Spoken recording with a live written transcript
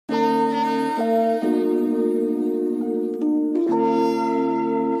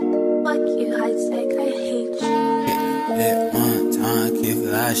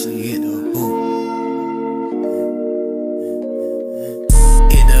how she get the boot.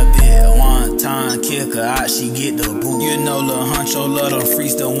 Hit the bed one time, kick her out, she get the boot. You know lil' Honcho love them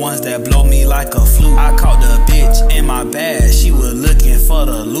freaks, the ones that blow me like a flute. I caught the bitch in my bag, she was looking for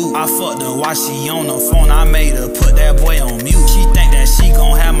the loot. I fucked her while she on the phone, I made her put that boy on mute. She think that she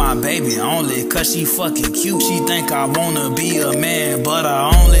gon' have my baby only cause she fucking cute. She think I wanna be a man, but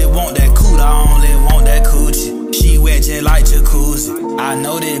I only want that coot, I only want that coochie. She wet just like jacuzzi. I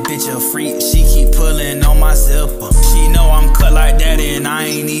know that bitch a freak, she keep pulling on my zipper. She know I'm cut like that and I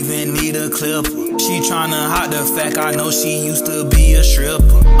ain't even need a clipper. She tryna hide the fact I know she used to be a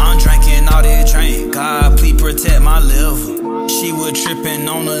stripper. I'm drinking all this drink, God please protect my liver. She was tripping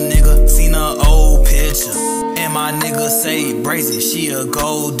on a nigga, seen her old picture. And my nigga say Brazy, she a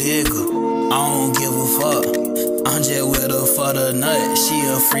gold digger. I don't give a fuck, I'm just with her for the nut. She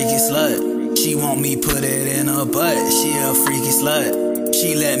a freaky slut. She want me put it in her butt. She a freaky slut.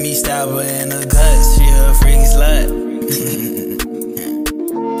 She let me stab her in the guts. She a freaky slut.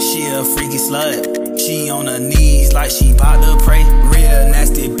 She a freaky slut. She on her knees like she bout to pray. Real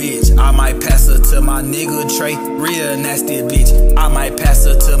nasty bitch, I might pass her to my nigga Trey. Real nasty bitch, I might pass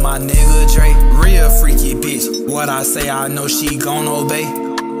her to my nigga Dre. Real freaky bitch, what I say I know she gon' obey.